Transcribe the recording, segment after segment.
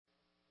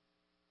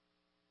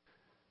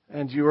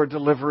and you are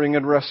delivering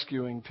and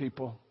rescuing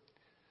people.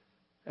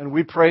 And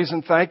we praise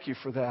and thank you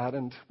for that.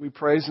 And we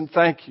praise and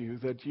thank you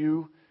that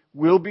you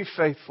will be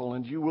faithful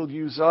and you will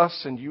use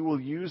us and you will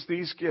use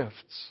these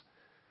gifts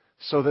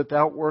so that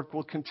that work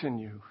will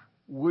continue.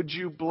 Would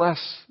you bless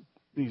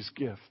these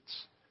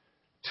gifts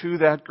to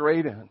that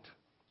great end,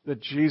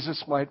 that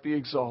Jesus might be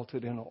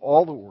exalted in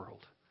all the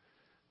world?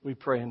 We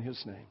pray in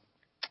His name.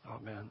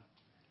 Amen.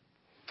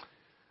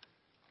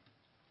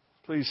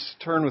 Please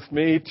turn with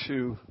me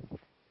to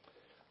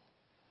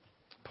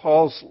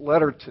Paul's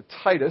letter to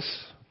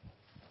Titus,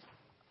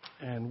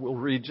 and we'll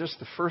read just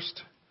the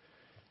first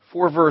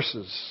 4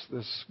 verses,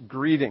 this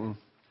greeting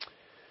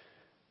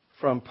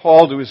from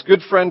Paul to his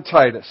good friend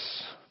Titus.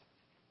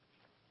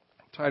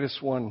 Titus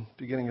 1,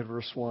 beginning at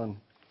verse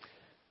 1.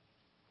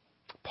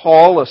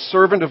 Paul, a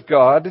servant of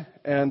God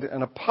and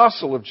an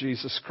apostle of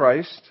Jesus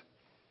Christ,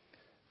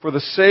 for the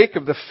sake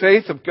of the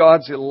faith of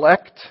God's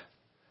elect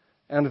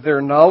and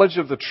their knowledge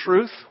of the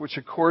truth which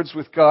accords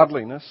with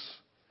godliness,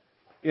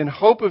 in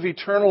hope of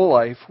eternal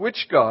life,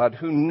 which God,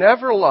 who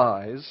never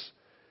lies,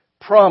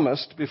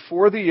 promised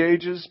before the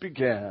ages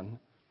began,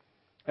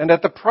 and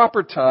at the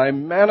proper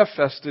time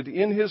manifested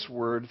in His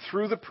word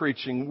through the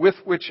preaching with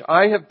which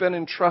I have been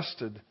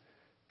entrusted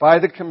by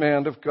the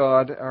command of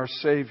God our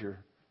Savior,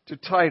 to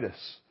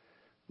Titus,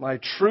 my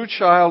true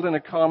child in a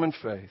common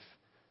faith,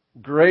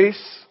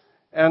 grace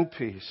and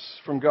peace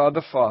from God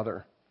the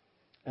Father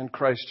and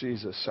Christ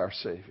Jesus our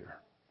Savior.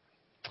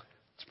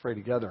 Let's pray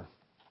together.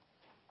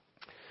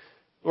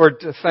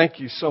 Lord, thank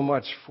you so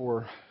much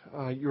for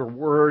your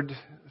word.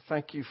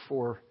 Thank you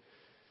for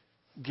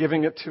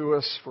giving it to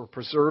us, for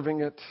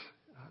preserving it.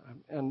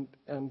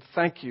 And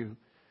thank you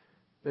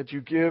that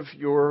you give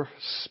your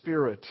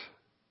Spirit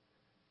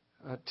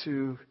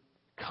to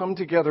come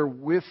together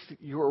with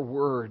your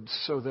word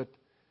so that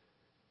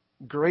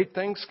great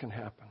things can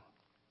happen.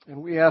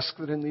 And we ask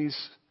that in these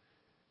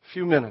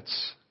few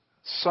minutes,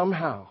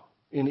 somehow,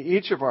 in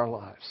each of our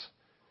lives,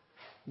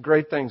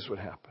 great things would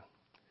happen.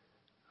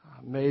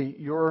 May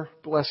your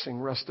blessing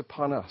rest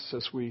upon us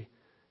as we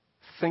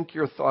think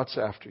your thoughts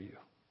after you.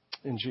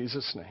 In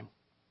Jesus' name,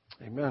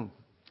 amen.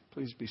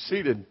 Please be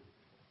seated.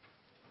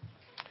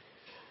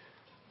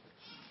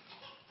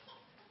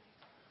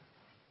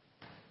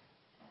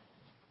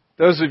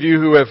 Those of you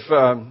who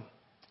have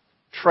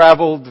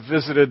traveled,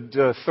 visited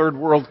third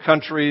world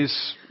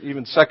countries,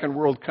 even second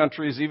world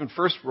countries, even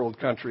first world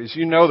countries,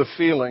 you know the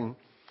feeling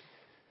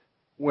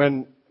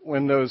when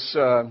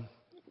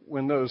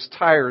those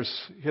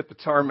tires hit the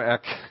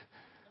tarmac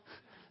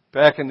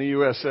back in the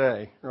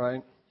USA,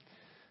 right?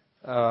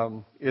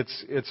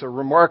 It's a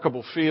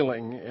remarkable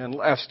feeling. And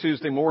last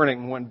Tuesday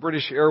morning, when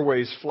British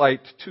Airways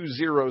Flight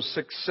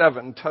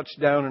 2067 touched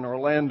down in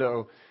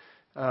Orlando,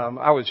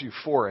 I was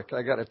euphoric,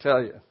 I got to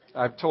tell you.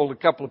 I've told a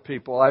couple of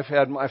people I've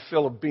had my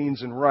fill of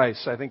beans and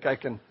rice. I think I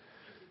can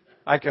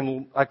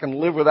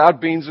live without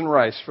beans and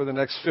rice for the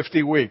next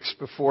 50 weeks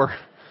before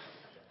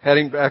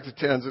heading back to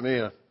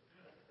Tanzania.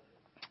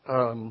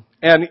 And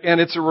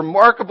it's a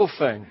remarkable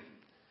thing.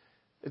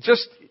 It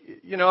just,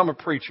 I'm a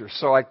preacher,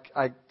 so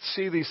I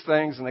see these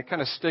things and they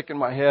kind of stick in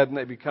my head and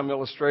they become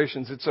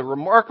illustrations. It's a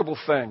remarkable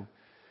thing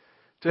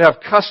to have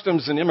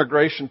customs and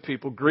immigration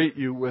people greet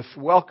you with,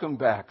 "Welcome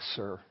back,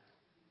 sir.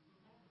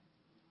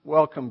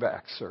 Welcome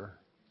back, sir."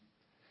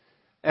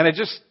 And it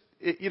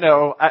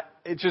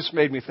just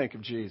made me think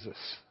of Jesus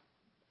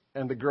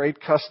and the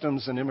great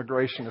customs and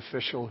immigration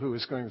official who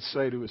is going to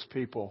say to his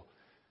people,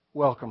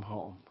 "Welcome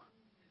home.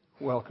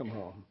 Welcome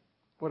home."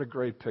 What a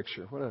great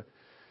picture.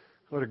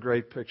 What a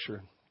great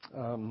picture.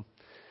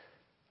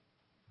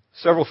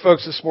 Several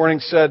folks this morning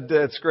said,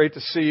 "It's great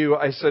to see you."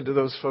 I said to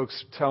those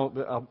folks,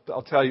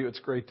 I'll tell you, it's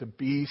great to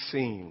be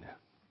seen.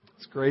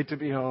 It's great to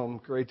be home,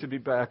 great to be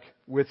back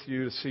with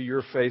you, to see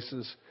your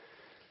faces,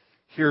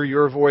 hear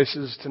your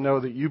voices, to know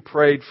that you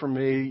prayed for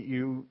me.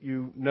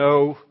 You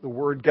know the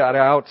word got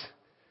out.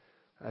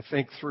 I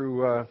think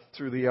through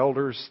the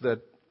elders that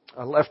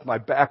I left my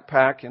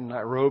backpack in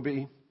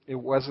Nairobi. It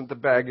wasn't the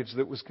baggage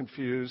that was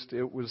confused.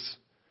 It was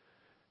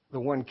the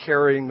one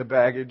carrying the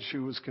baggage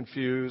who was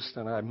confused,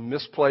 and I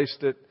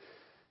misplaced it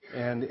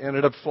and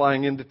ended up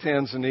flying into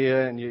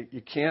Tanzania. And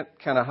you can't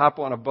kind of hop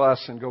on a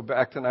bus and go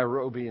back to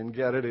Nairobi and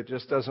get it. It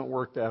just doesn't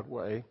work that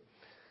way.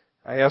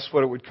 I asked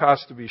what it would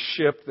cost to be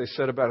shipped. They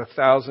said about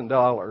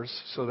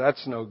 $1,000, so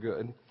that's no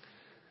good.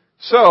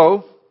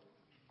 So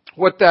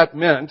what that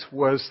meant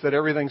was that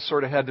everything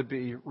sort of had to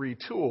be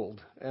retooled.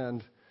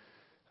 And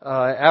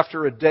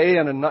after a day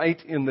and a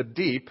night in the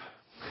deep,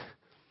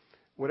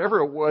 whatever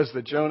it was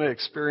that Jonah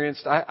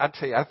experienced, I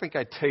tell you, I think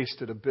I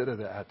tasted a bit of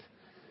that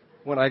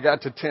when I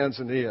got to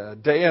Tanzania. A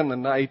day and the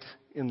night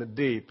in the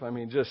deep. I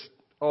mean, just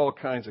all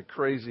kinds of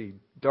crazy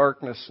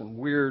darkness and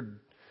weird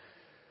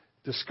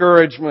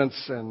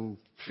discouragements and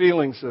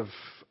feelings of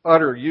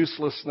utter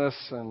uselessness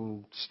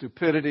and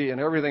stupidity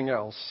and everything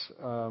else.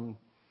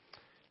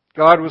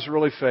 God was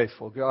really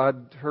faithful.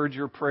 God heard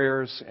your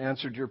prayers,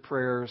 answered your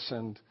prayers,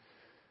 and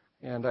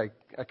I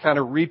kind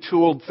of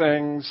retooled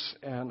things,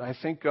 and I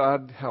think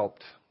God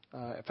helped.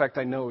 In fact,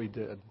 I know He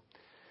did.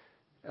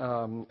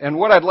 And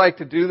what I'd like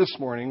to do this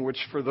morning, which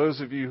for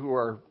those of you who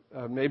are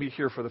maybe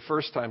here for the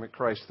first time at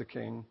Christ the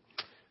King,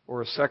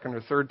 or a second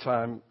or third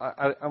time,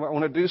 I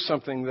want to do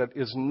something that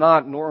is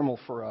not normal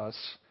for us,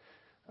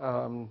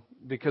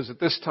 because at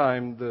this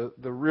time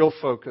the real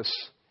focus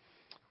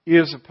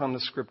is upon the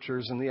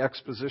Scriptures and the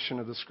exposition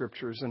of the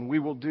Scriptures, and we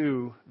will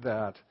do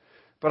that.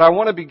 But I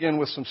want to begin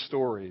with some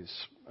stories,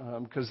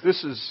 because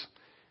this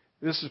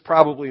is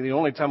probably the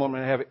only time I'm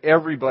going to have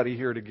everybody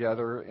here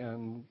together,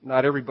 and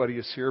not everybody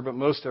is here, but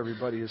most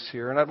everybody is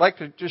here. And I'd like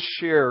to just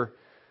share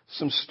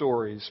some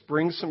stories,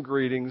 bring some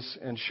greetings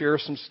and share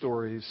some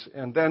stories,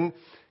 and then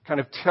kind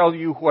of tell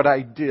you what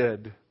I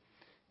did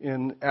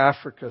in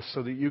Africa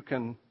so that you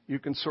can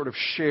sort of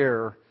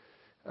share,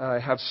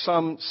 have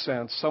some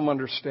sense, some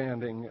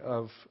understanding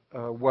of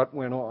what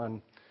went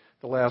on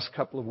the last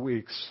couple of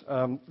weeks.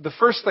 The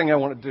first thing I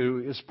want to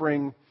do is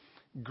bring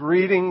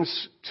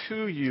greetings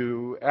to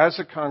you as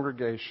a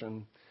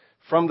congregation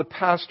from the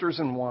pastors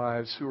and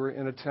wives who are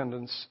in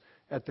attendance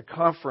at the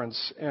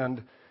conference.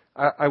 And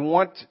I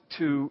want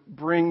to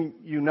bring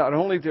you not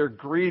only their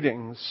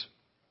greetings,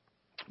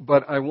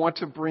 but I want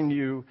to bring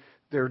you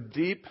their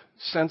deep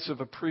sense of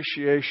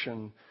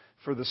appreciation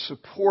for the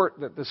support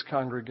that this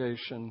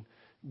congregation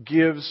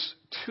gives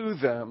to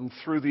them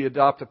through the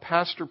Adopt a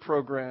Pastor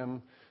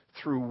program,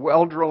 through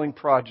well drilling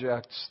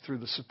projects, through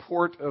the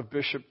support of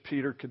Bishop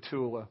Peter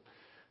Katula.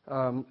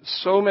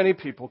 So many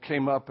people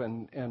came up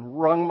and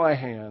wrung my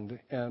hand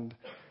and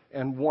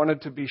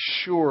wanted to be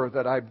sure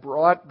that I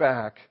brought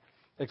back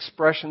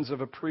expressions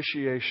of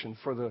appreciation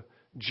for the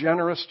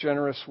generous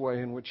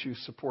way in which you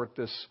support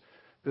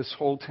this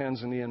whole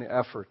Tanzanian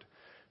effort.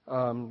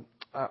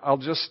 I'll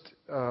just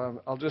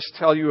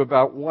tell you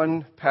about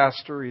one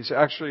pastor. He's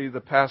actually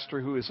the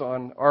pastor who is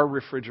on our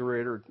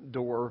refrigerator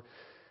door.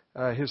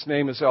 His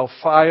name is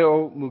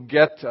Alfayo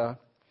Mugeta.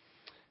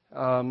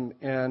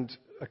 And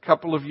a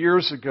couple of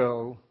years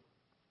ago,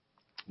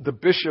 the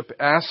bishop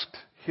asked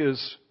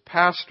his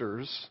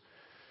pastors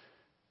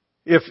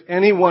if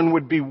anyone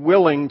would be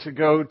willing to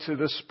go to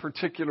this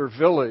particular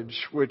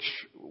village, which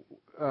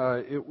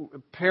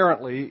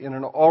apparently, in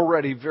an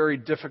already very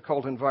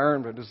difficult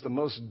environment, is the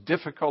most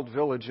difficult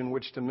village in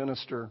which to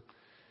minister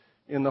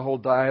in the whole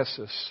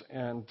diocese.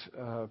 And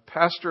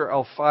Pastor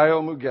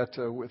Alfayo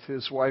Mugeta, with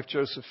his wife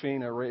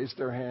Josephina, raised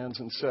their hands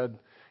and said,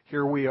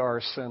 "Here we are,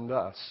 send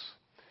us."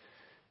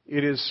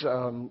 It is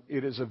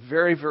a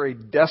very, very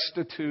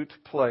destitute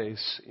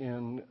place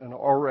in an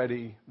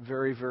already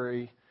very,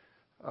 very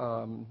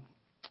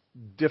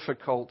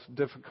difficult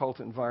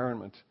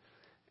environment.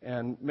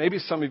 And maybe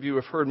some of you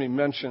have heard me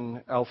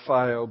mention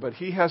Alfayo, but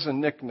he has a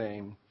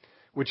nickname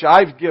which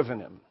I've given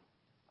him.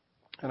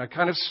 And I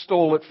kind of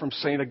stole it from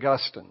St.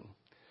 Augustine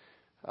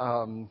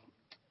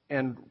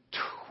and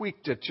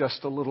tweaked it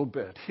just a little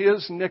bit.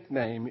 His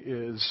nickname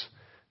is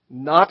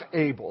 "Not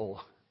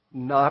Able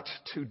Not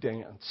to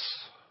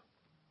Dance."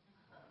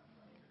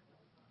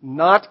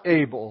 Not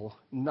able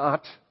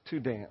not to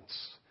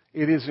dance.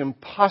 It is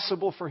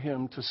impossible for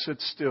him to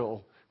sit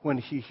still when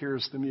he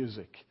hears the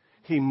music.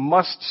 He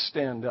must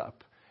stand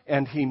up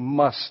and he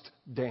must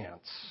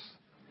dance.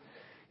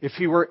 If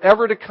he were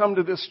ever to come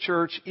to this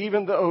church,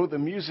 even though the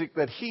music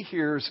that he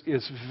hears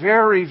is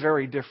very,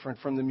 very different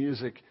from the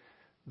music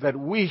that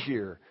we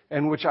hear,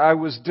 and which I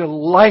was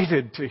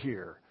delighted to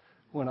hear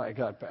when I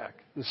got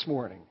back this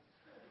morning,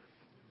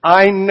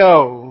 I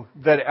know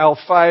that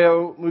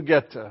Alfayo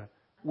Mugeta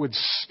would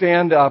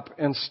stand up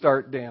and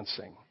start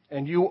dancing.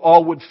 And you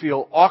all would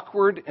feel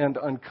awkward and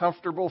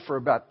uncomfortable for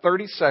about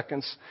 30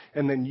 seconds,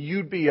 and then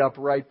you'd be up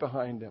right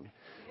behind him.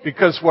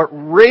 Because what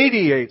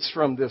radiates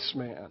from this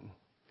man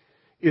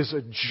is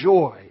a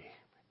joy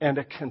and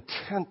a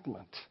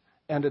contentment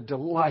and a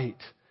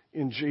delight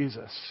in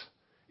Jesus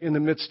in the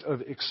midst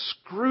of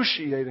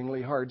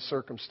excruciatingly hard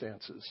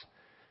circumstances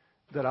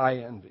that I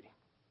envy.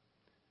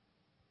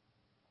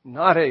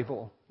 Not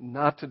able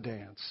not to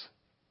dance.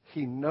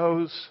 He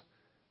knows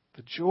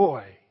the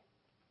joy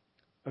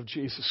of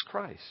Jesus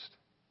Christ.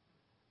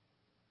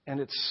 And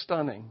it's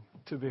stunning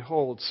to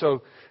behold.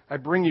 So I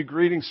bring you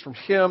greetings from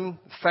him,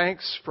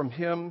 thanks from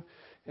him,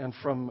 and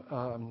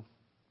from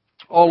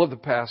all of the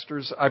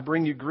pastors. I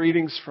bring you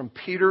greetings from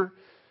Peter,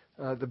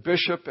 the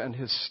bishop, and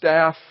his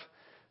staff.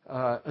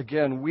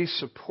 Again, we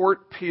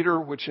support Peter,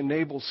 which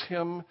enables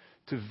him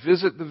to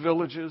visit the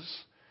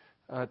villages,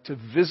 to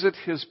visit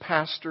his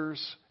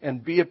pastors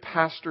and be a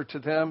pastor to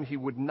them. He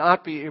would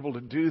not be able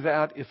to do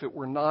that if it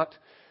were not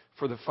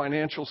for the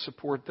financial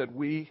support that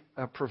we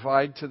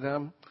provide to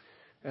them.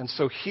 And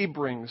so he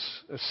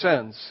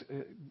sends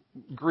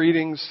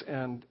greetings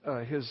and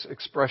his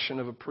expression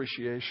of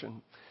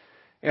appreciation.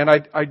 And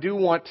I do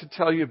want to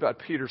tell you about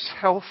Peter's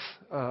health.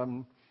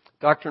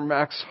 Dr.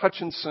 Max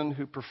Hutchinson,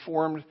 who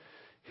performed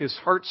his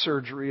heart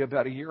surgery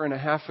about 1.5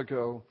 years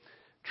ago,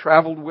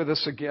 traveled with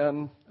us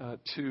again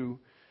to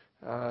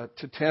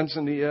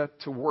Tanzania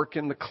to work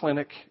in the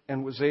clinic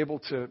and was able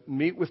to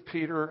meet with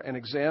Peter and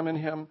examine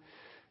him.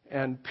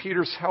 And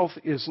Peter's health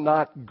is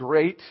not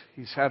great.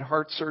 He's had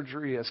heart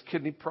surgery, he has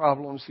kidney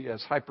problems, he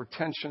has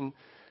hypertension.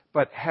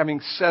 But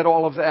having said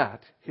all of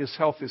that, his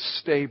health is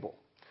stable,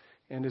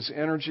 and his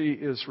energy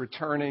is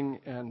returning,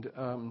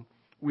 and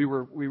we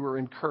were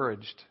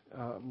encouraged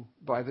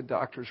by the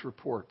doctor's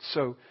report.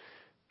 So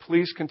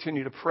please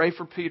continue to pray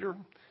for Peter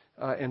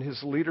and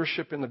his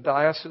leadership in the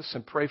diocese,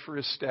 and pray for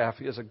his staff.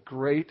 He has a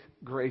great,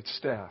 great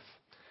staff.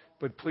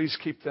 But please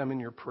keep them in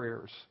your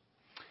prayers.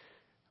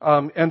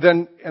 And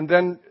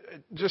then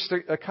just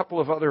a couple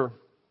of other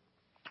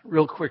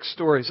real quick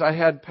stories. I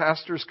had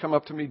pastors come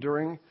up to me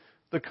during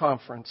the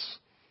conference,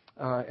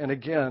 and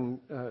again,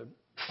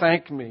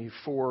 thank me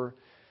for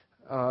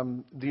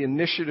the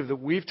initiative that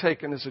we've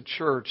taken as a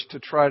church to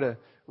try to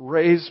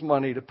raise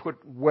money to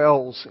put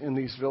wells in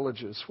these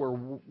villages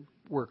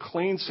where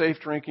clean, safe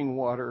drinking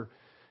water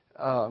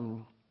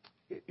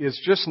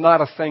is just not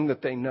a thing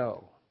that they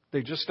know.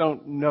 They just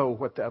don't know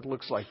what that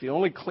looks like. The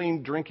only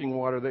clean drinking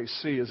water they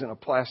see is in a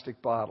plastic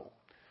bottle.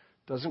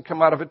 It doesn't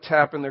come out of a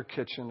tap in their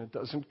kitchen. It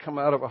doesn't come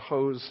out of a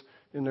hose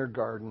in their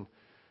garden.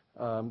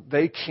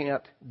 They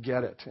can't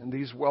get it. And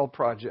these well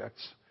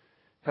projects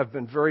have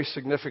been very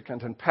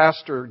significant. And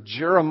Pastor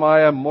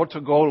Jeremiah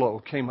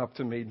Motogolo came up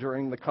to me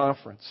during the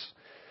conference.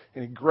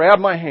 And he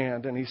grabbed my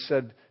hand and he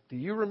said, "Do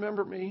you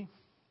remember me?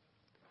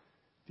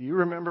 Do you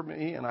remember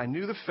me?" And I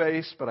knew the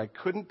face, but I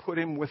couldn't put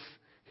him with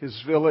his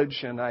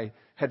village. And I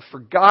had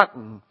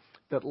forgotten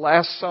that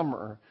last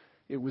summer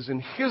it was in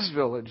his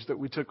village that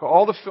we took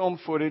all the film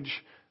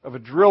footage of a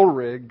drill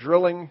rig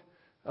drilling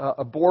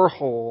a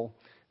borehole.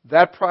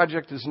 That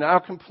project is now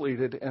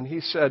completed, and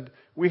he said,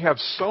 "We have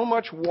so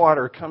much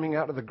water coming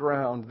out of the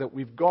ground that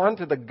we've gone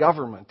to the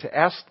government to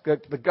ask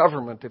the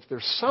government if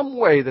there's some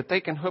way that they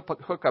can hook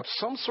up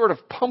some sort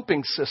of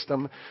pumping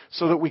system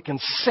so that we can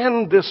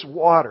send this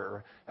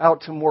water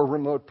out to more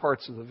remote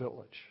parts of the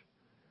village."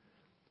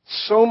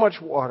 So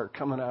much water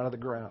coming out of the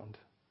ground.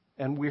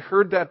 And we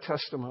heard that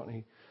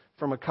testimony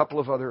from a couple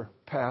of other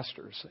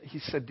pastors. He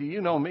said, "Do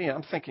you know me?"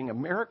 I'm thinking,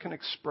 American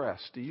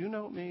Express. Do you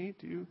know me?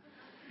 Do you?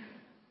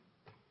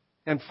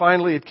 And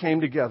finally, it came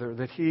together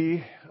that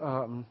he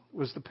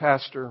was the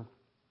pastor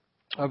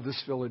of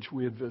this village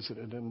we had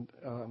visited.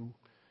 And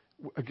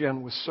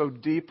again, was so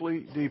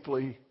deeply,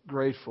 deeply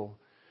grateful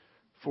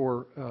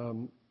for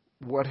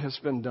what has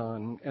been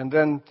done. And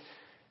then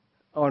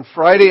on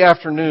Friday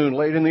afternoon,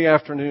 late in the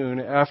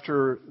afternoon,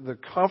 after the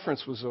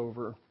conference was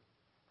over,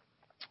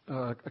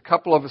 a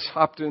couple of us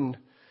hopped in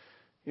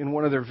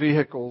one of their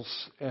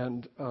vehicles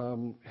and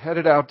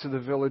headed out to the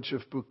village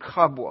of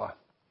Bukabwa,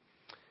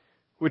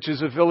 which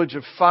is a village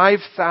of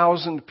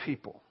 5,000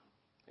 people.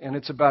 And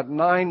it's about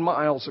 9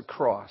 miles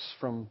across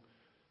from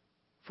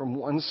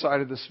one side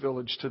of this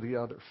village to the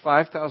other.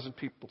 5,000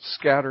 people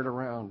scattered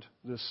around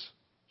this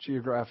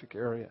geographic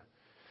area.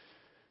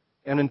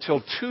 And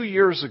until 2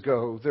 years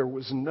ago, there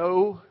was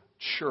no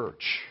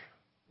church,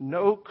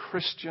 no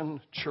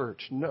Christian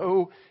church,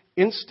 no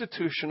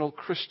institutional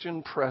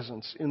Christian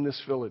presence in this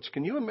village.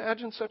 Can you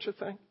imagine such a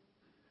thing?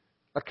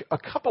 A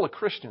couple of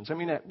Christians. I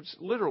mean, it was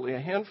literally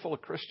a handful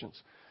of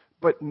Christians.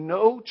 But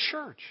no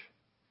church.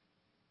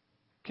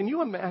 Can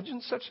you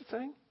imagine such a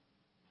thing?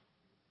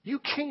 You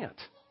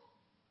can't.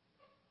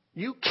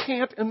 You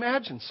can't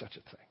imagine such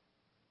a thing.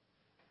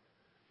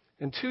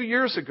 And 2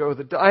 years ago,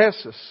 the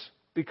diocese,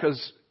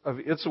 because of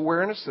its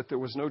awareness that there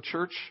was no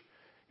church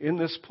in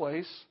this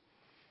place,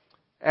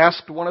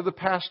 asked one of the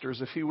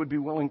pastors if he would be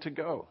willing to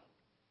go.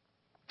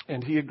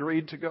 And he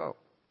agreed to go.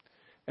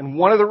 And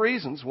one of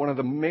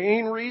the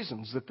main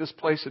reasons that this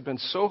place had been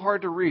so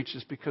hard to reach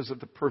is because of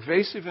the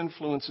pervasive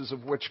influences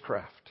of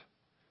witchcraft.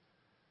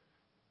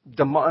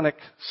 Demonic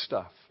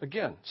stuff.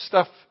 Again,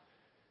 stuff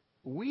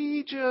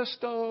we just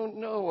don't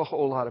know a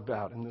whole lot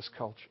about in this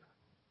culture.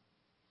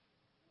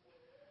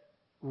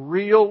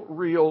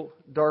 Real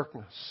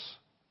darkness.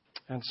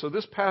 And so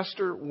this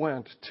pastor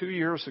went 2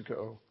 years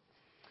ago.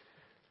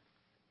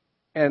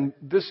 And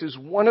this is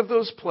one of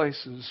those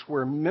places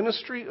where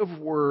ministry of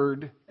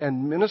word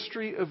and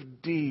ministry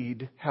of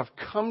deed have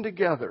come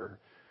together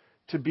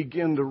to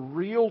begin the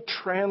real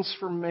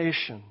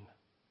transformation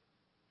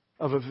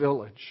of a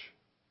village.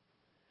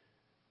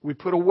 We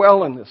put a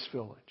well in this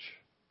village.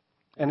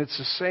 And it's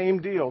the same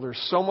deal.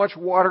 There's so much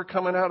water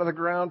coming out of the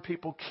ground,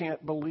 people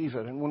can't believe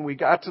it. And when we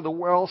got to the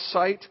well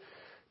site,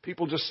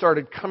 people just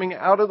started coming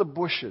out of the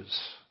bushes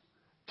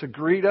to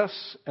greet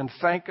us and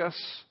thank us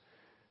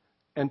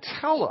and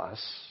tell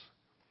us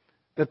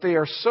that they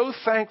are so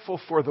thankful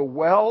for the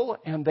well,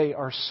 and they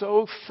are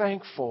so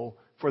thankful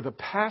for the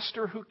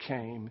pastor who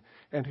came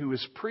and who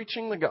is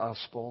preaching the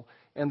gospel.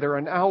 And there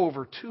are now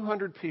over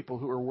 200 people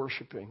who are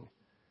worshiping.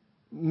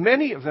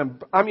 Many of them,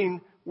 I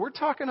mean, we're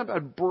talking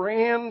about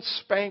brand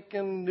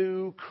spanking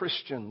new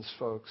Christians,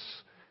 folks.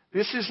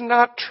 This is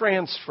not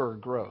transfer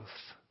growth.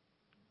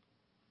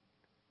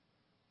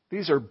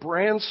 These are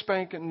brand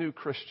spanking new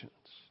Christians.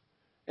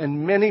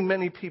 And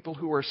many people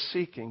who are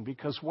seeking,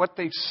 because what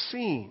they've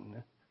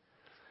seen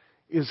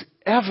is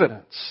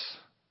evidence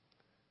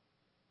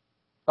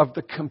of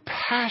the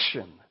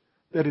compassion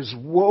that is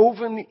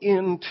woven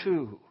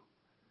into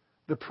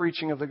the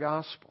preaching of the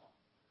gospel.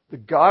 The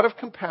God of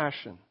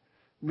compassion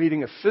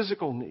meeting a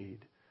physical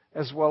need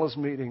as well as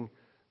meeting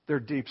their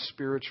deep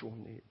spiritual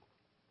need.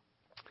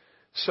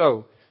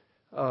 So,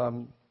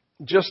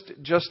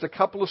 just a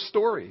couple of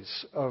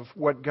stories of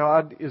what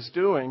God is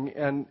doing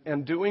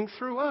and doing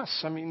through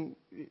us. I mean,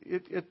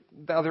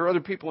 now there are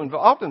other people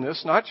involved in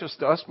this, not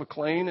just us.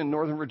 McLean in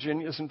Northern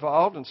Virginia is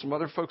involved, and some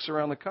other folks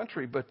around the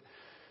country. But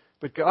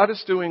God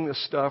is doing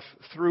this stuff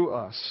through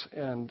us,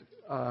 and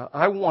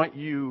I want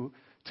you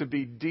to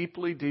be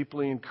deeply,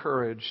 deeply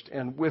encouraged,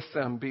 and with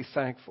them be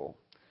thankful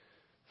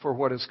for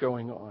what is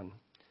going on.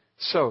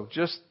 So,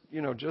 just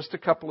a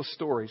couple of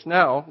stories.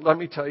 Now, let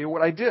me tell you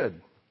what I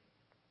did.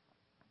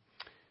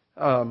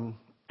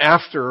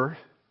 After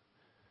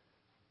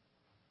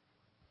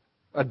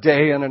a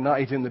day and a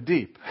night in the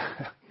deep.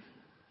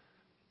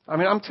 I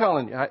mean, I'm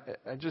telling you,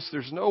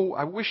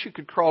 I wish you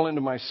could crawl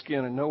into my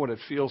skin and know what it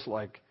feels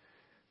like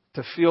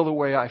to feel the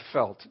way I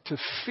felt, to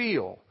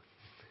feel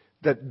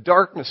that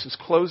darkness is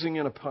closing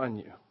in upon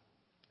you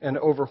and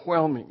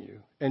overwhelming you.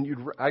 And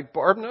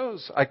Barb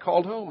knows, I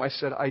called home. I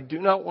said, I do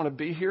not want to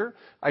be here.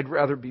 I'd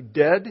rather be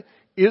dead.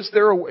 Is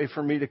there a way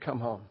for me to come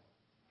home?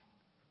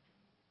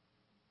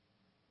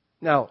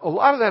 Now, a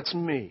lot of that's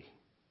me.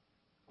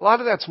 A lot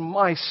of that's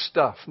my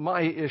stuff,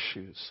 my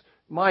issues,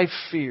 my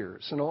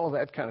fears, and all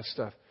that kind of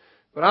stuff.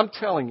 But I'm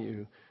telling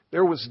you,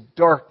 there was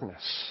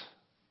darkness.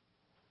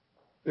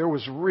 There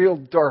was real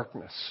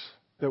darkness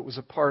that was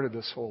a part of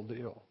this whole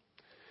deal.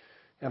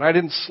 And I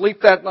didn't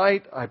sleep that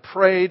night. I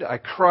prayed, I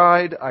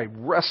cried, I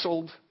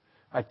wrestled,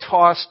 I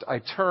tossed, I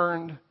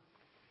turned.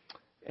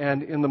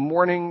 And in the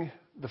morning,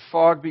 the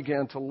fog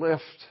began to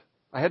lift.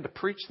 I had to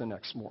preach the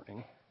next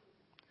morning.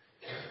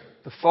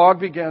 The fog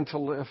began to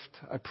lift.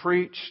 I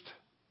preached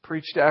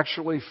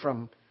actually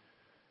from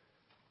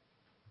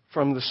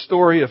the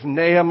story of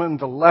Naaman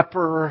the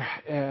leper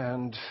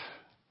and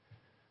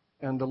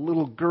the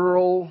little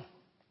girl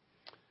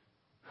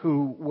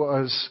who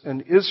was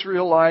an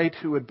Israelite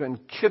who had been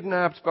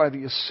kidnapped by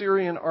the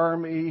Assyrian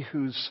army,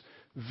 whose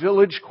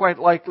village quite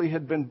likely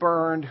had been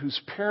burned, whose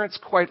parents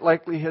quite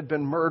likely had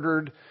been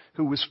murdered,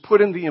 who was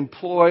put in the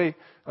employ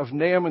of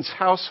Naaman's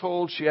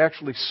household. She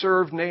actually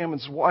served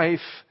Naaman's wife.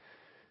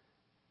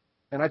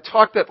 And I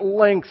talked at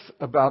length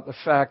about the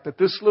fact that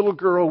this little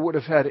girl would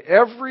have had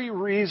every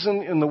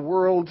reason in the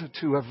world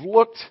to have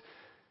looked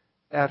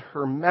at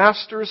her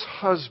master's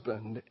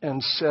husband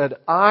and said,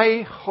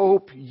 I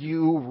hope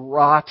you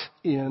rot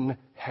in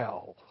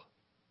hell.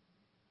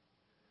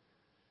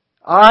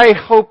 I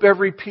hope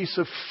every piece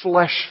of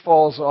flesh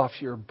falls off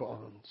your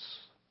bones.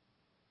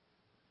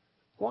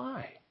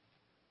 Why?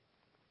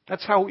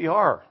 That's how we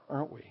are,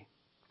 aren't we?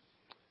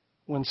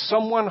 When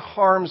someone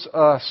harms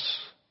us,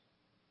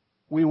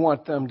 we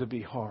want them to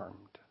be harmed.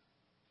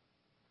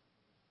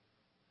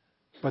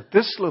 But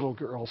this little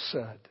girl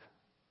said,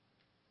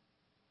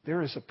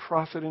 there is a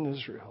prophet in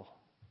Israel,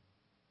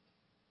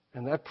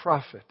 and that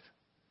prophet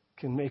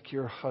can make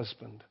your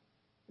husband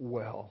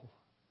well.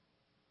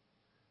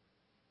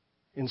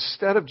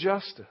 Instead of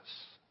justice,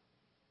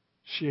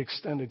 she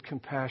extended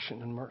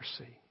compassion and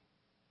mercy.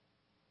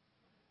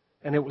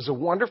 And it was a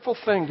wonderful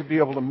thing to be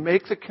able to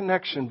make the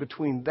connection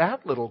between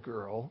that little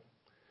girl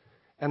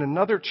and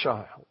another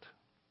child.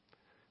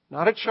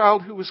 Not a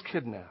child who was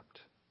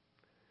kidnapped.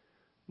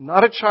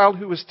 Not a child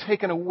who was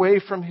taken away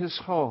from his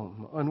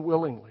home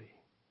unwillingly.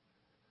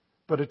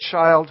 But a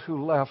child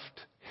who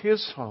left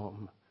his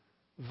home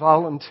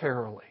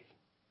voluntarily.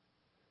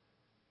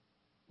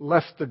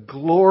 Left the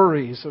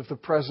glories of the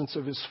presence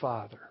of his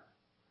Father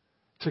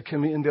to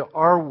come into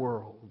our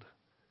world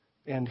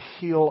and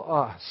heal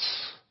us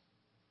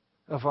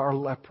of our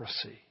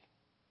leprosy,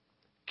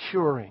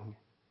 curing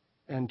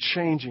and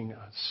changing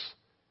us,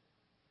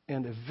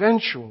 and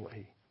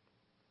eventually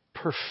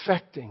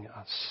perfecting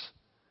us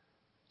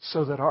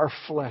so that our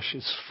flesh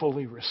is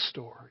fully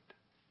restored.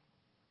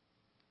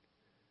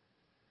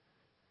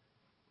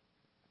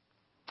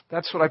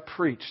 That's what I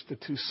preached the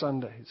 2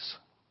 Sundays.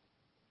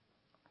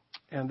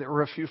 And there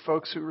were a few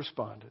folks who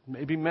responded.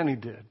 Maybe many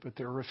did, but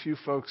there were a few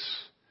folks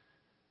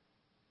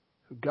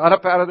who got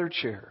up out of their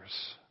chairs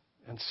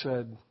and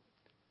said,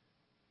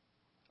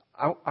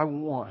 I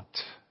want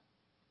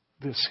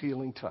this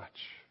healing touch.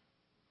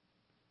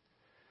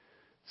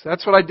 So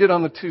that's what I did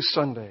on the 2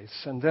 Sundays.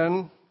 And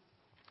then,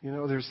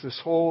 there's this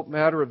whole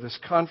matter of this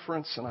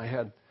conference, and I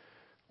had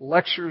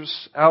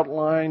lectures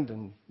outlined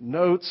and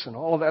notes, and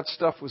all of that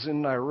stuff was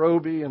in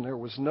Nairobi, and there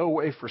was no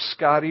way for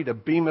Scotty to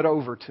beam it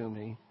over to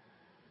me.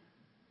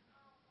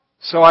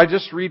 So I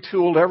just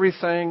retooled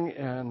everything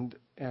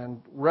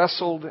and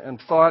wrestled and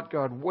thought,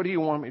 God, what do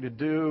you want me to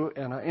do?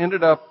 And I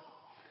ended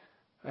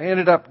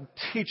up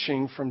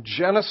teaching from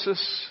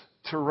Genesis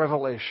to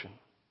Revelation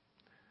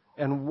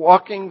and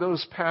walking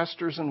those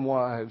pastors and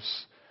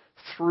wives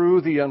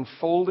through the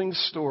unfolding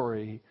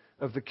story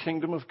of the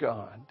kingdom of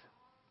God.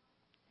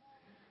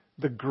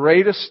 The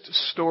greatest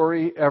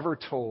story ever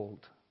told.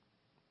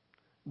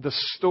 The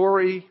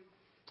story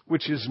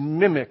which is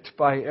mimicked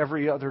by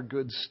every other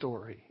good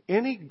story.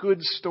 Any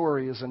good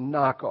story is a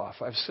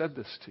knockoff. I've said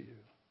this to you.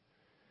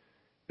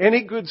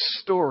 Any good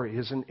story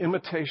is an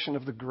imitation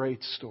of the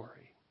great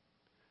story.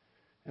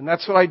 And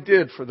that's what I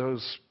did for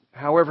those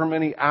however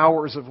many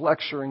hours of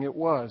lecturing it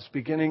was,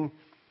 beginning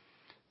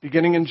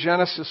in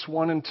Genesis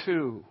 1 and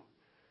 2,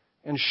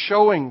 and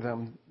showing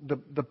them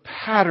the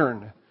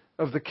pattern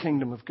of the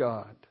kingdom of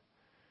God.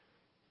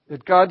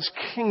 That God's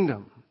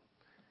kingdom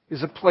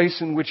is a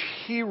place in which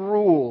He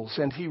rules,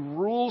 and He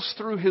rules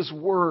through His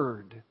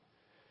Word.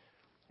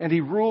 And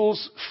He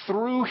rules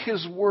through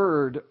His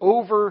Word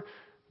over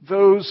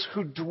those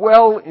who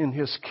dwell in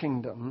His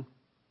kingdom.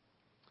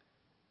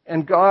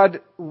 And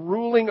God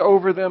ruling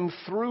over them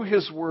through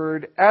His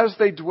Word as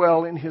they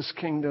dwell in His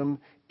kingdom,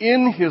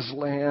 in His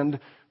land,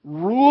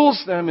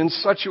 rules them in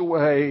such a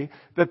way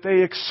that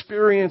they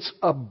experience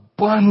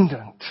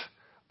abundant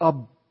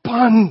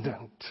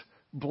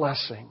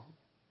blessing.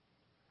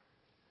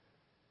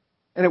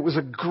 And it was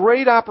a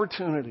great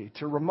opportunity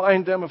to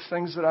remind them of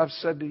things that I've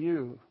said to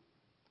you.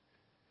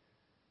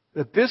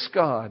 That this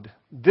God,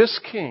 this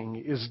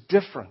King, is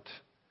different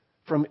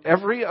from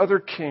every other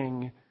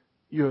king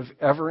you have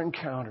ever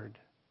encountered.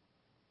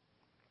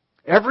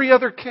 Every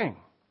other king,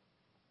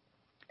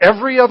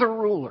 every other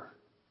ruler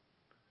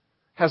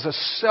has a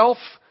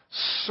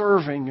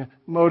self-serving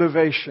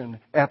motivation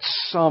at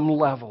some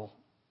level.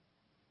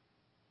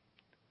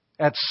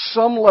 At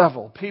some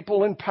level,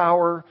 people in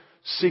power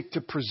seek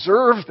to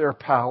preserve their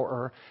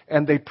power,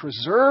 and they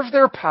preserve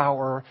their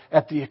power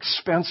at the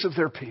expense of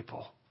their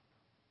people.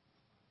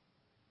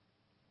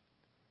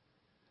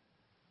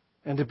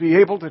 And to be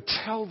able to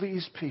tell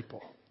these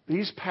people,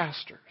 these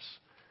pastors,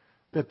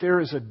 that there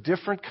is a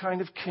different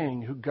kind of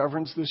king who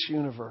governs this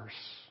universe,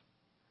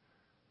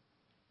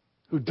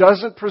 who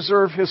doesn't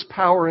preserve his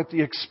power at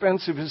the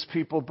expense of his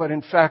people, but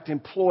in fact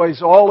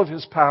employs all of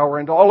his power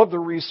and all of the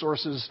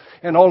resources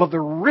and all of the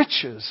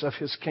riches of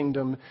his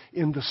kingdom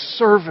in the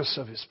service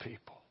of his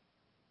people,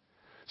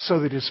 so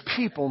that his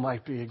people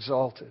might be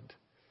exalted,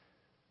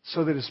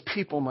 so that his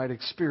people might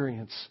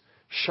experience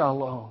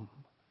shalom.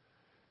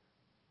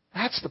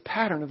 That's the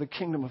pattern of the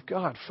kingdom of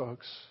God,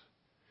 folks.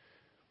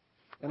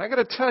 And I got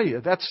to tell you,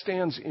 that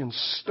stands in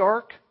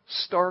stark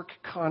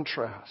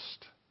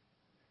contrast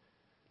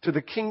to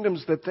the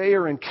kingdoms that they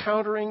are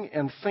encountering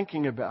and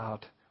thinking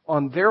about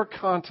on their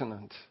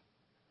continent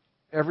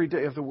every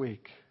day of the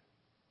week.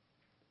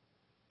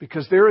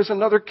 Because there is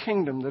another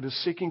kingdom that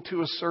is seeking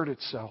to assert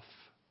itself.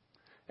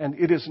 And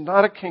it is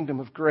not a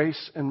kingdom of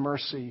grace and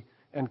mercy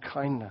and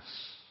kindness.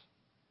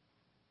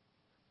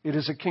 It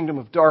is a kingdom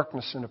of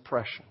darkness and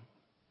oppression.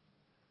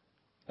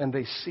 And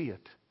they see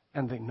it,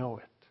 and they know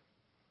it.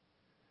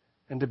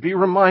 And to be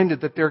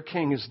reminded that their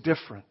king is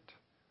different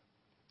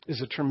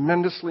is a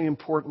tremendously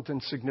important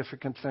and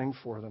significant thing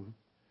for them.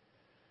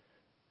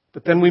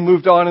 But then we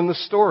moved on in the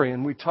story,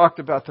 and we talked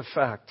about the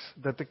fact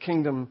that the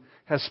kingdom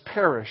has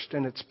perished,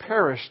 and it's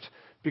perished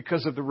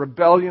because of the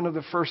rebellion of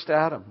the first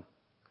Adam,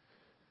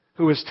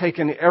 who has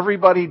taken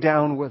everybody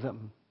down with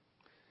him.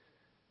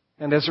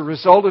 And as a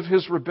result of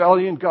his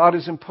rebellion, God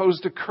has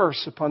imposed a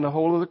curse upon the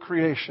whole of the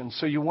creation.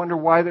 So you wonder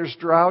why there's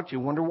drought. You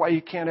wonder why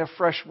you can't have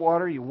fresh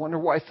water. You wonder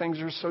why things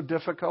are so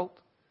difficult.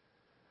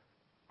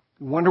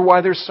 You wonder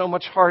why there's so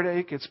much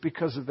heartache. It's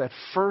because of that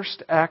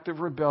first act of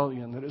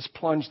rebellion that has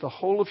plunged the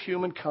whole of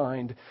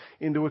humankind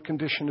into a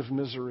condition of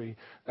misery.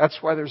 That's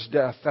why there's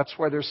death. That's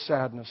why there's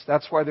sadness.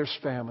 That's why there's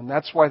famine.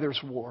 That's why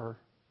there's war.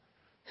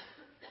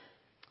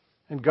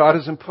 And God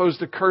has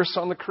imposed a curse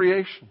on the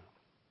creation.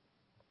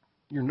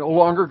 You're no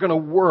longer going to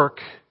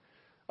work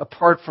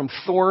apart from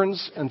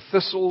thorns and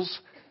thistles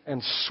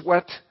and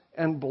sweat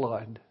and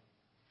blood.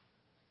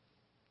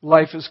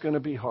 Life is going to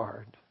be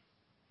hard.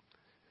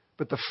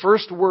 But the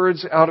first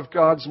words out of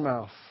God's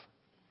mouth,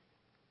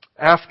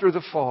 after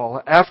the fall,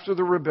 after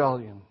the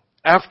rebellion,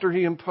 after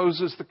He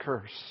imposes the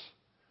curse,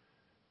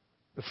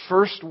 the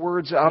first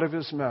words out of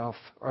His mouth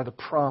are the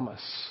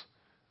promise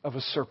of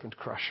a serpent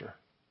crusher.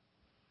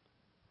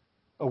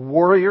 A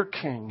warrior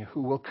king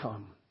who will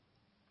come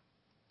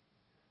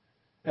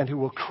and who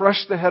will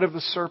crush the head of the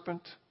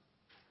serpent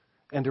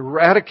and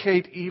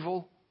eradicate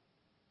evil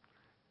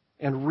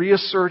and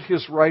reassert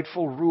His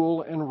rightful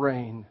rule and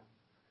reign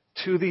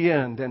to the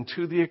end and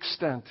to the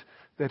extent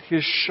that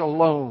His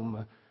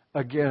shalom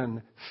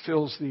again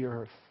fills the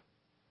earth.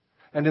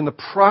 And in the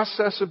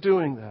process of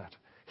doing that,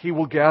 He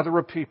will gather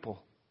a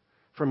people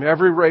from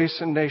every race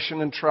and nation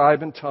and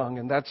tribe and tongue.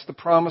 And that's the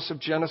promise of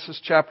Genesis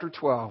chapter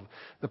 12.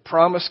 The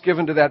promise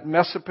given to that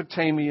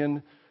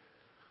Mesopotamian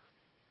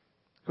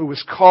who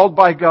was called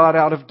by God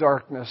out of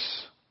darkness.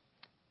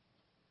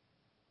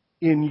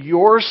 In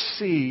your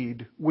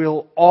seed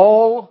will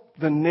all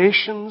the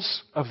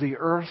nations of the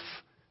earth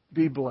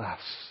be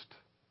blessed.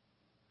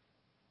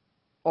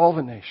 All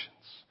the nations.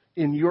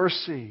 In your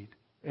seed,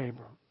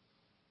 Abram.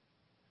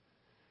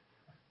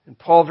 And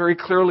Paul very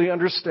clearly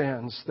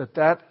understands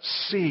that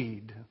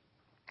seed,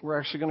 we're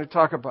actually going to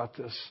talk about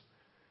this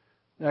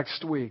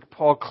next week.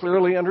 Paul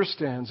clearly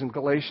understands in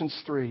Galatians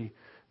 3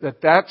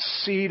 that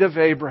seed of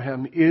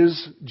Abraham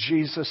is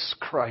Jesus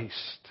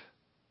Christ.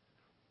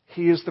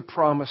 He is the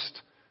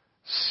promised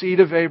seed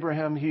of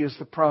Abraham. He is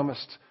the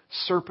promised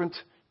serpent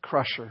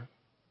crusher.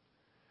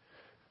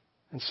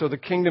 And so the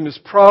kingdom is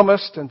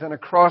promised, and then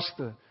across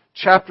the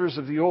chapters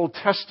of the Old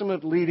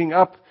Testament leading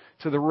up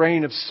to the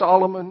reign of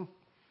Solomon,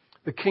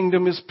 the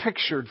kingdom is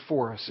pictured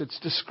for us. It's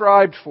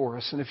described for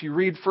us. And if you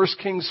read 1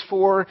 Kings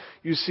 4,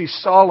 you see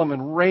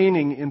Solomon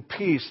reigning in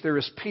peace. There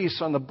is peace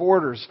on the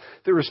borders.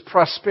 There is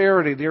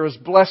prosperity. There is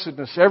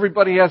blessedness.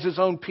 Everybody has his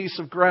own piece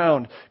of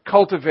ground,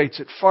 cultivates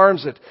it,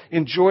 farms it,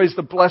 enjoys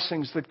the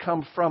blessings that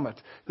come from it.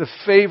 The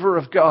favor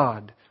of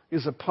God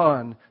is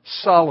upon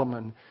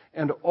Solomon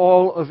and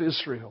all of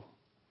Israel.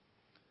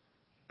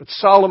 But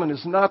Solomon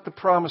is not the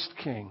promised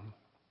king.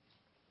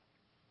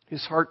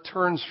 His heart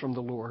turns from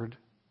the Lord.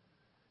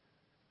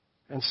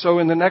 And so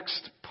in the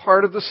next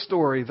part of the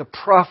story, the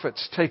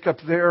prophets take up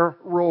their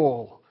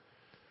role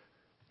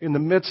in the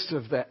midst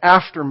of the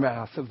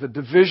aftermath of the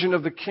division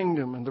of the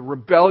kingdom and the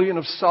rebellion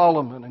of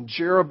Solomon and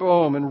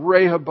Jeroboam and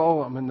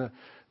Rehoboam and the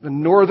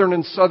northern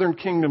and southern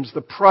kingdoms. The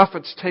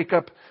prophets take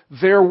up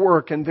their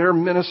work and their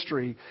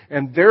ministry.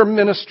 And their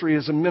ministry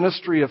is a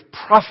ministry of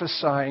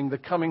prophesying the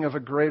coming of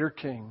a greater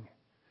king.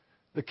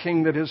 The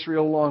king that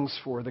Israel longs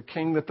for, the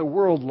king that the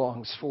world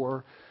longs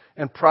for,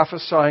 and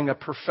prophesying a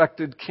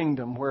perfected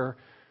kingdom where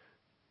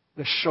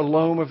the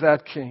shalom of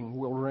that king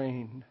will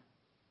reign.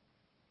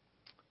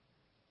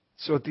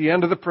 So at the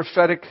end of the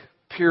prophetic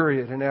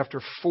period, and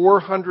after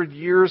 400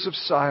 years of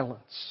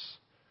silence,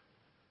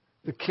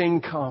 the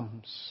king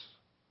comes.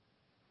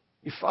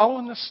 You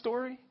following this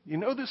story? You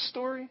know this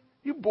story?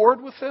 You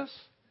bored with this?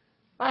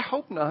 I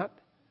hope not.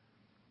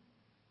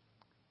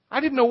 I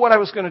didn't know what I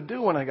was going to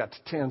do when I got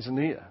to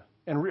Tanzania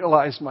and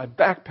realized my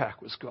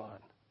backpack was gone.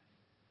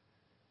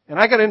 And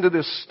I got into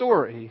this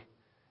story,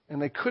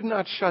 and they could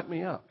not shut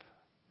me up.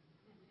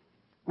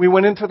 We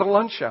went into the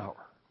lunch hour.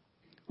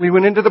 We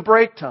went into the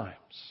break times.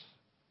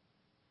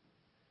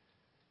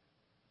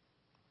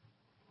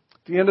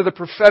 At the end of the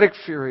prophetic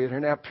period,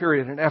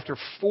 and after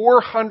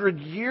 400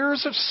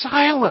 years of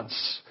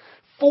silence,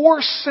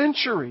 4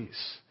 centuries,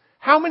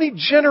 how many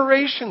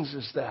generations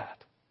is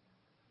that?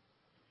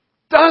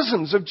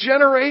 Dozens of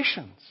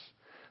generations.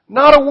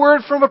 Not a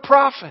word from a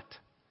prophet.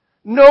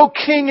 No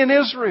king in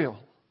Israel.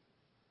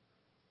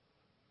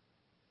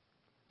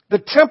 The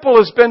temple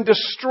has been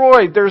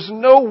destroyed. There's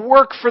no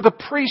work for the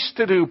priest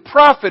to do.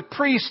 Prophet,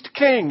 priest,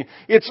 king.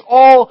 It's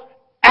all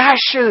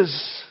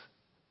ashes.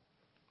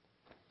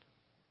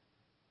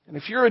 And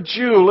if you're a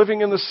Jew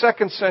living in the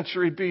 2nd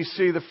century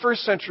BC, the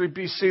 1st century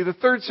BC, the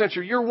 3rd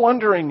century, you're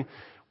wondering,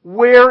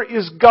 where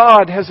is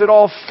God? Has it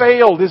all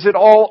failed? Is it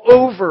all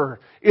over?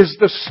 Is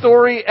the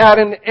story at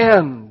an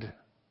end?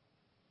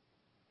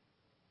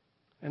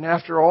 And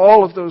after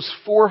all of those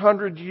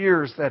 400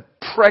 years,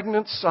 that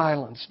pregnant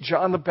silence,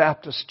 John the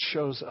Baptist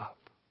shows up.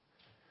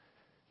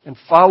 And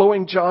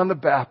following John the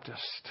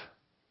Baptist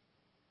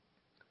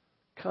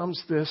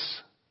comes this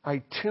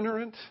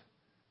itinerant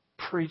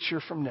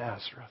preacher from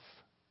Nazareth,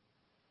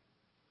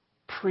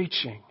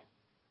 preaching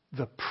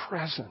the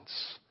presence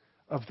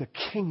of the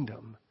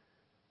kingdom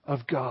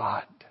of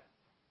God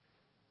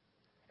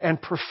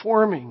and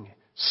performing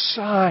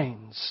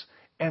signs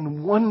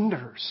and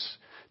wonders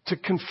to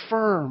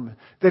confirm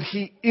that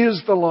He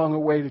is the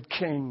long-awaited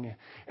King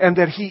and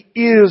that He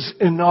is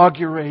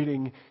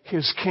inaugurating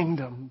His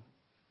kingdom.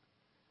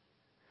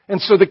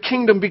 And so the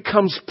kingdom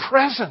becomes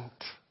present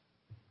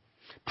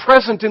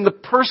in the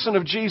person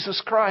of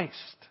Jesus Christ.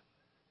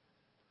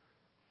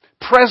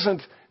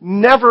 Present,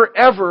 never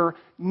ever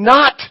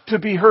not to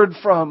be heard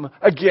from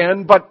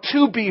again, but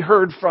to be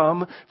heard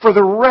from for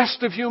the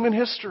rest of human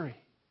history.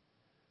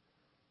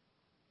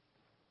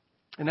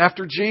 And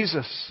after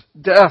Jesus'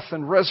 death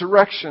and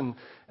resurrection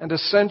and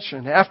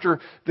ascension, after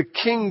the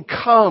King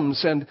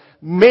comes and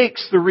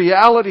makes the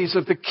realities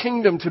of the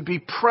kingdom to be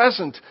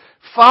present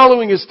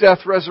following His death,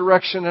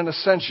 resurrection, and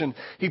ascension,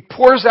 He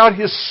pours out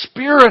His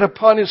Spirit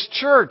upon His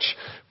church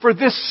for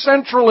this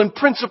central and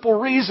principal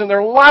reason. There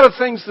are a lot of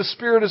things the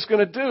Spirit is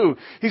going to do.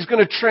 He's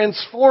going to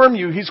transform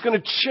you. He's going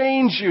to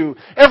change you.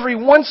 Every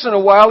once in a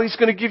while, He's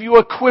going to give you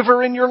a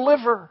quiver in your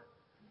liver.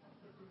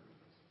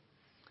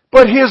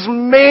 But His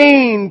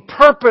main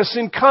purpose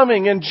in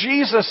coming, and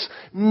Jesus'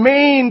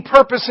 main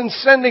purpose in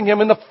sending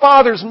Him, and the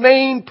Father's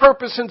main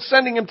purpose in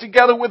sending Him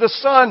together with the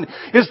Son,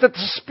 is that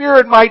the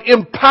Spirit might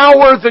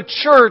empower the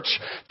church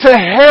to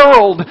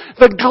herald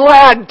the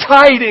glad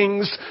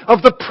tidings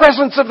of the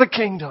presence of the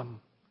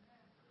kingdom.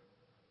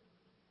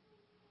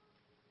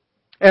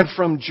 And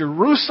from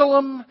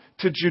Jerusalem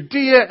to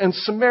Judea and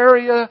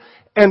Samaria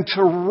and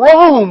to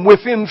Rome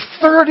within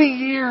 30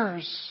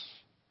 years,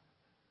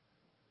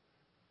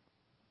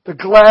 the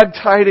glad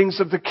tidings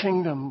of the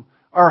kingdom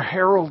are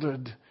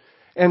heralded.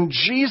 And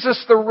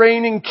Jesus, the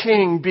reigning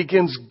King,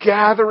 begins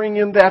gathering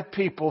in that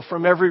people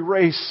from every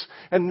race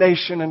and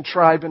nation and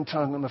tribe and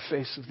tongue on the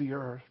face of the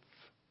earth.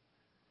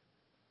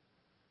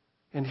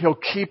 And He'll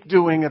keep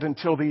doing it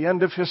until the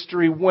end of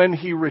history, when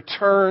He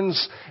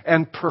returns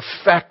and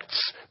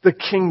perfects the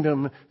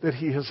kingdom that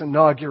He has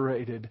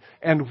inaugurated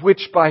and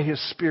which by His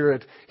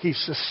Spirit He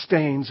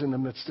sustains in the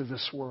midst of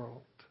this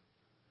world.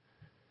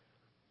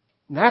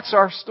 And that's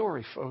our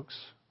story, folks.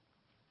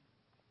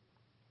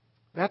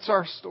 That's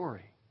our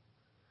story.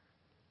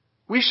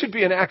 We should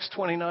be an Acts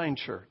 29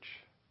 church.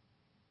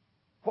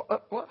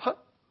 What? Huh?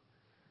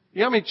 You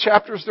know how many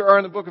chapters there are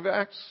in the book of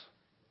Acts?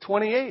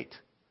 28.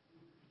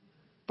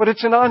 But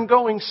it's an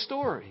ongoing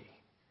story.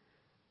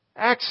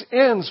 Acts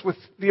ends with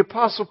the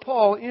Apostle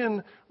Paul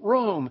in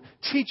Rome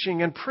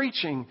teaching and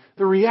preaching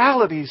the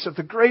realities of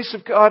the grace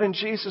of God in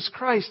Jesus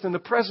Christ and the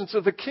presence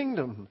of the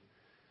kingdom.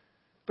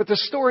 But the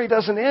story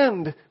doesn't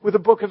end with the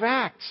book of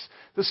Acts.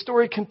 The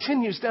story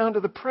continues down to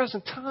the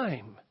present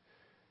time.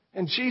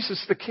 And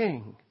Jesus the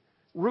King,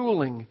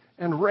 ruling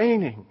and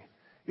reigning,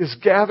 is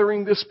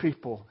gathering this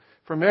people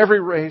from every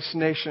race,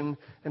 nation,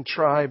 and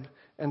tribe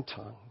and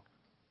tongue.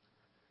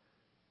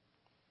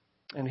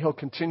 And He'll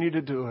continue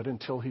to do it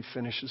until He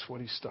finishes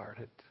what He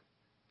started.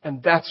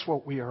 And that's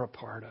what we are a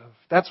part of.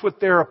 That's what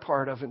they're a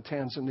part of in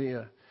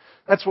Tanzania.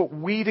 That's what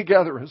we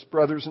together as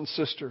brothers and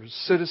sisters,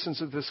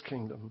 citizens of this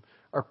kingdom,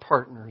 are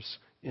partners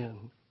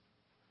in.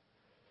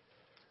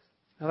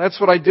 Now that's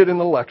what I did in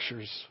the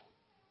lectures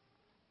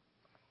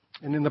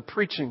and in the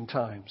preaching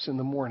times in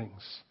the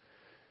mornings.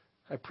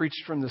 I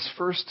preached from this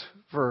first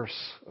verse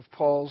of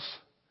Paul's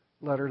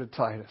letter to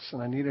Titus.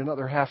 And I need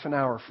another half an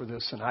hour for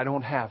this, and I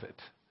don't have it.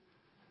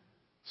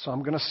 So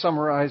I'm going to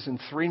summarize in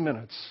 3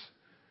 minutes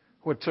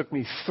what took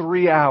me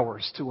 3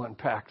 hours to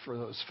unpack for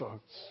those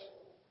folks.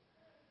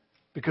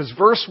 Because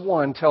verse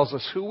 1 tells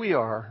us who we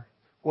are,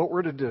 what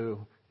we're to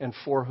do, and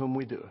for whom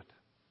we do it.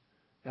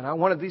 And I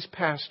wanted these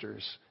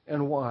pastors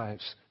and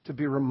wives to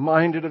be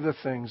reminded of the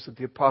things that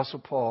the Apostle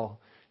Paul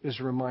is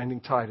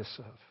reminding Titus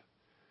of.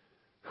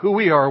 Who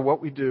we are,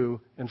 what we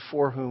do, and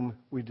for whom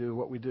we do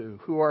what we do.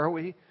 Who are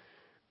we?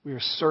 We are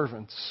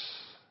servants.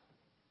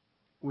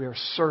 We are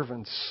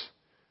servants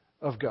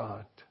of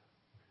God.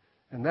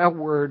 And that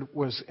word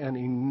was an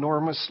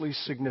enormously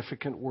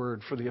significant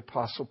word for the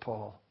Apostle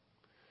Paul.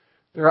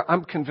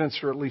 I'm convinced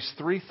there are at least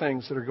 3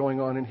 things that are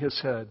going on in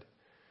his head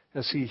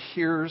as he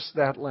hears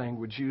that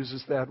language,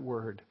 uses that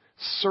word.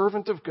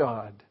 Servant of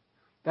God.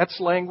 That's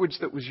language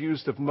that was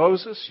used of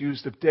Moses,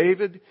 used of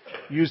David,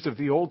 used of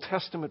the Old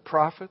Testament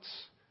prophets.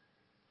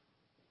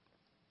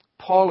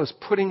 Paul is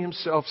putting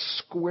himself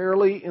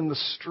squarely in the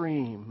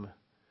stream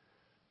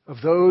of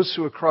those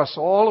who across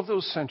all of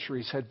those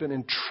centuries had been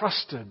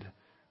entrusted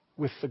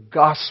with the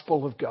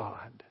gospel of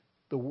God,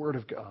 the Word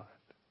of God.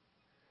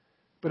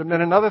 But it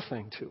meant another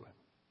thing to him.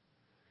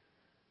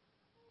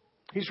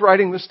 He's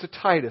writing this to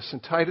Titus,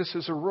 and Titus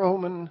is a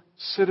Roman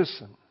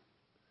citizen.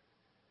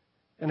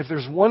 And if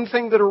there's one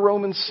thing that a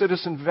Roman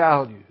citizen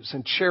values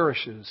and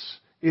cherishes,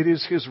 it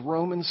is his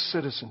Roman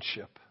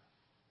citizenship.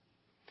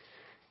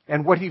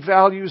 And what he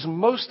values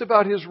most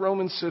about his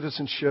Roman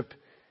citizenship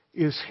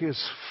is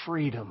his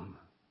freedom.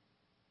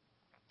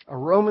 A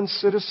Roman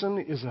citizen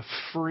is a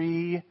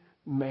free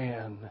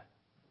man.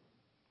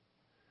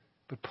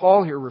 But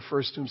Paul here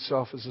refers to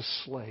himself as a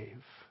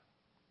slave.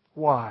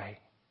 Why?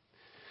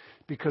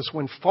 Because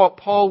when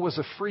Paul was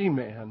a free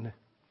man,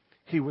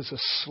 he was a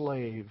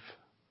slave.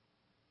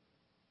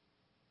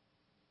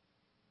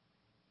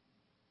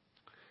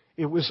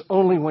 It was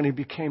only when he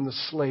became the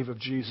slave of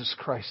Jesus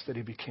Christ that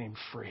he became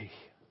free.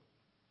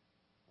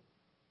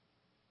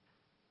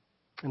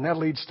 And that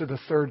leads to the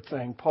third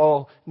thing.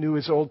 Paul knew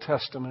his Old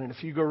Testament. And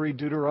if you go read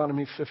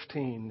Deuteronomy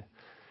 15,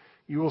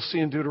 you will see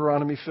in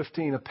Deuteronomy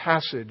 15 a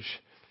passage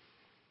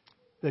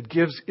that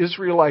gives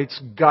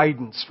Israelites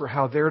guidance for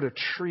how they're to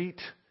treat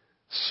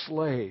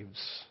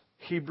slaves,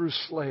 Hebrew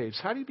slaves.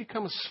 How do you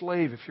become a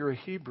slave if you're a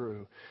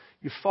Hebrew?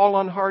 You fall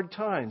on hard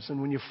times.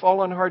 And when you fall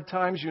on hard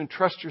times, you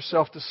entrust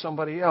yourself to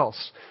somebody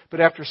else. But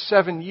after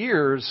 7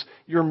 years,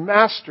 your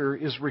master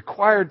is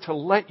required to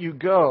let you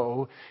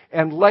go,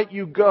 and let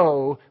you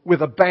go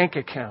with a bank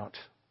account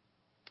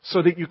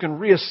so that you can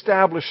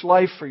reestablish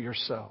life for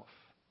yourself.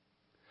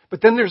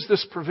 But then there's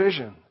this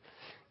provision.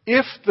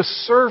 If the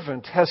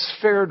servant has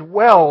fared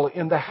well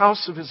in the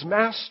house of his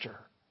master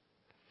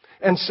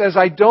and says,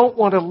 I don't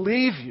want to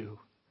leave you,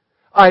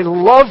 I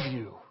love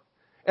you,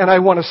 and I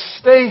want to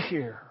stay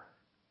here,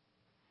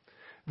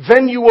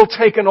 then you will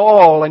take an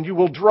awl and you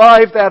will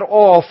drive that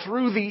awl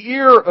through the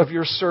ear of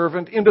your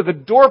servant into the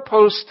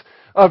doorpost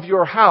of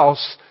your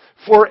house,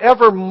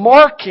 forever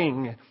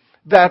marking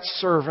that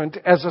servant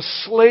as a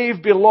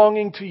slave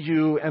belonging to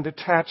you and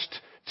attached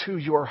to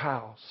your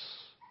house.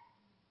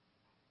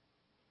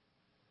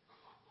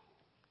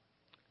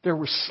 There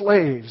were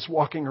slaves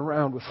walking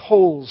around with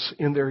holes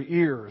in their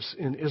ears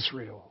in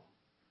Israel.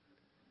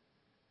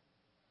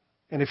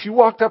 And if you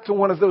walked up to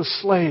one of those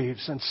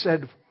slaves and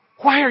said,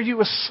 why are you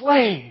a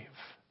slave?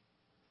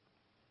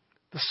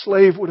 The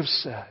slave would have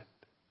said,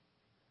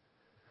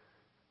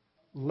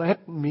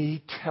 let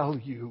me tell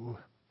you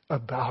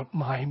about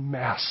my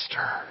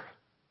master.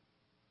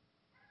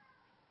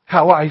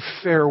 How I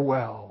fare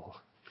well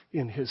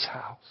in his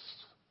house.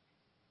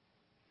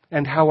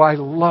 And how I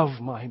love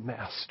my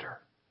master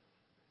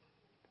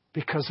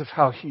because of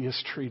how he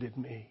has treated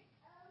me.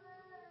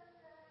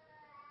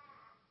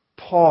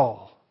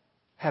 Paul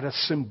had a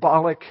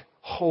symbolic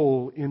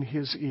hole in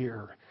his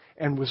ear.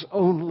 and was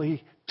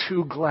only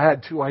too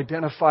glad to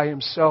identify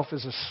himself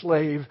as a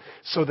slave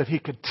so that he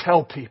could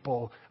tell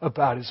people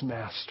about his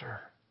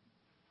master.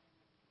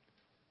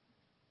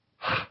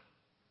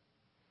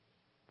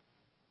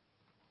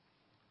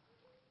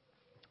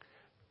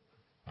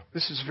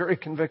 This is very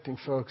convicting,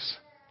 folks.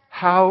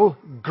 How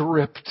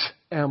gripped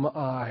am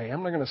I?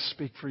 I'm not going to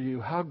speak for you.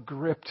 How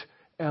gripped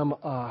am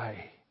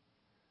I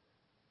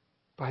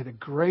by the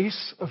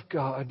grace of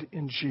God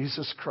in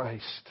Jesus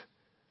Christ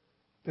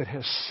that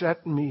has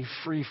set me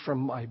free from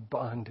my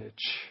bondage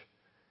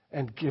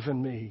and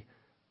given me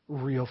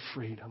real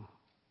freedom?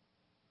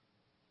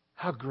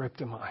 How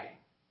gripped am I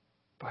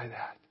by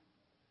that?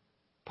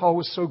 Paul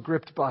was so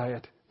gripped by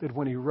it that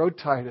when he wrote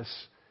Titus,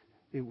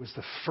 it was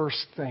the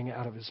first thing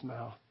out of his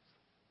mouth.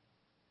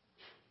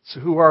 So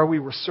who are we?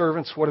 We're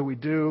servants. What do we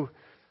do?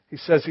 He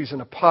says he's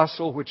an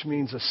apostle, which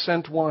means a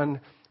sent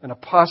one. An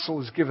apostle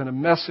is given a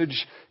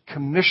message,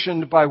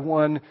 commissioned by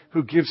one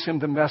who gives him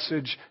the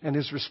message, and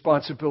his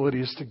responsibility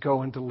is to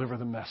go and deliver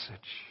the message.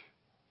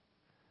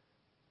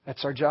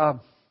 That's our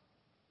job.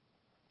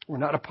 We're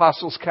not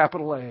apostles,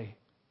 capital A,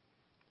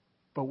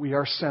 but we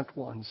are sent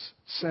ones,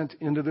 sent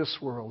into this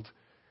world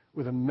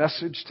with a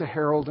message to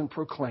herald and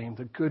proclaim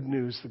the good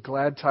news, the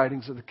glad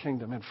tidings of the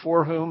kingdom. And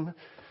for whom?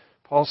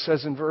 Paul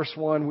says in verse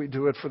 1, we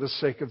do it for the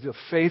sake of the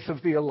faith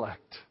of the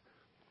elect.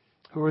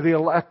 Who are the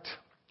elect?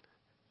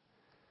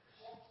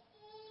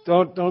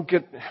 Don't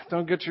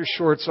get your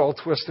shorts all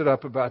twisted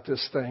up about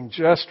this thing.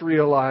 Just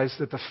realize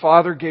that the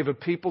Father gave a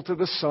people to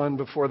the Son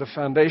before the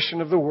foundation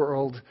of the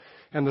world,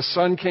 and the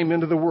Son came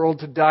into the world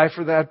to die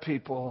for that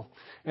people.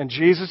 And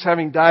Jesus,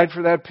 having died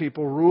for that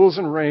people, rules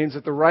and reigns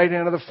at the right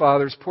hand of the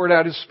Father, has poured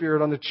out His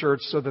Spirit on the church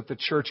so that the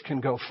church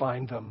can go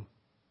find them.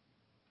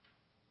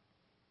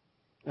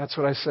 That's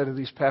what I said to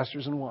these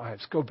pastors and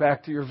wives. Go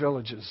back to your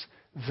villages.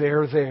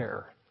 They're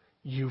there.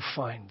 You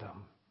find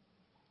them.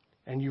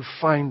 And you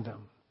find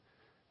them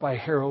by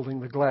heralding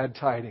the glad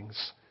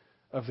tidings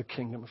of the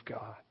kingdom of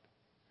God.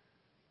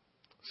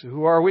 So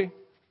who are we?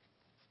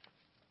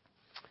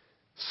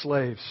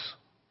 Slaves.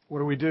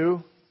 What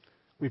do?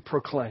 We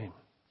proclaim.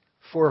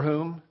 For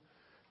whom?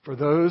 For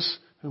those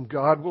whom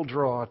God will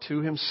draw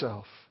to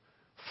Himself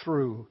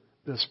through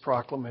this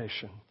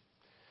proclamation.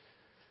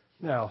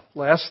 Now,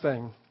 last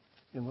thing,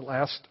 in the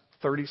last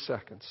 30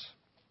 seconds,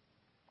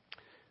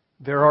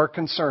 there are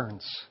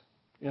concerns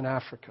in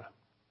Africa.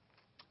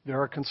 There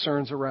are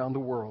concerns around the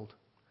world.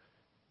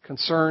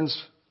 Concerns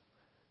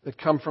that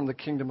come from the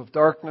kingdom of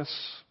darkness,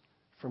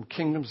 from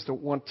kingdoms that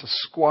want to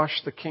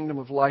squash the kingdom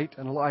of light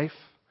and life.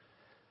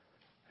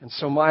 And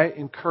so my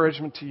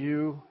encouragement to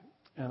you,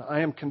 and I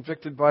am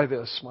convicted by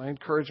this, my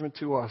encouragement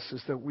to us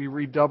is that we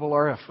redouble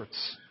our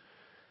efforts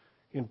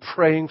in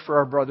praying for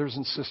our brothers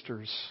and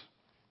sisters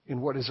in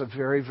what is a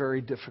very,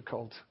 very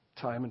difficult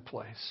time and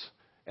place.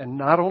 And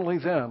not only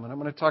them, and I'm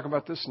going to talk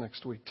about this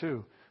next week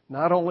too,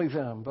 not only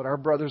them, but our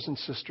brothers and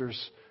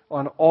sisters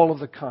on all of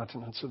the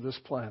continents of this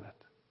planet.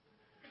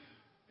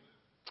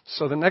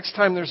 So the next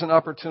time there's an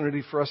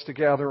opportunity for us to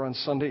gather on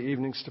Sunday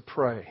evenings to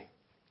pray,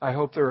 I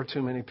hope there are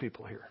too many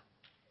people here.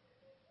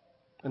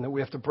 And that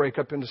we have to break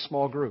up into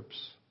small groups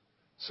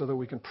so that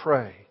we can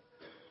pray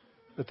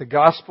that the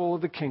gospel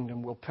of the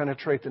kingdom will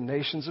penetrate the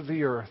nations of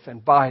the earth,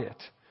 and by it,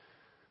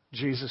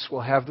 Jesus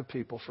will have the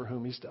people for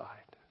whom He's died.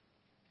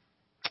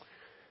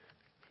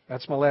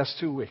 That's my last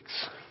 2 weeks.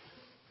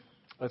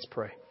 Let's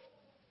pray.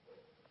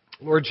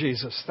 Lord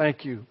Jesus,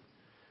 thank You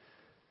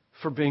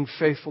for being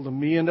faithful to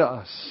me and to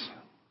us.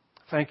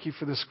 Thank You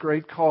for this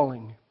great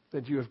calling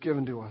that You have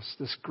given to us,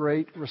 this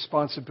great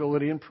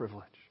responsibility and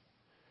privilege.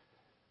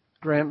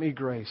 Grant me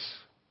grace.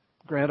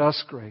 Grant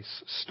us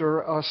grace.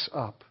 Stir us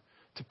up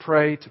to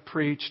pray, to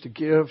preach, to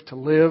give, to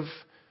live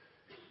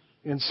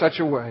in such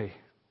a way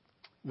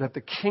that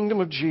the kingdom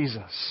of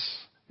Jesus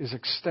is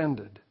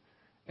extended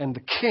and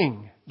the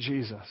King,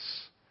 Jesus,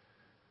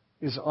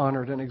 is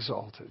honored and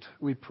exalted.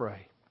 We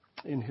pray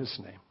in His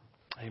name.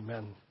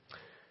 Amen.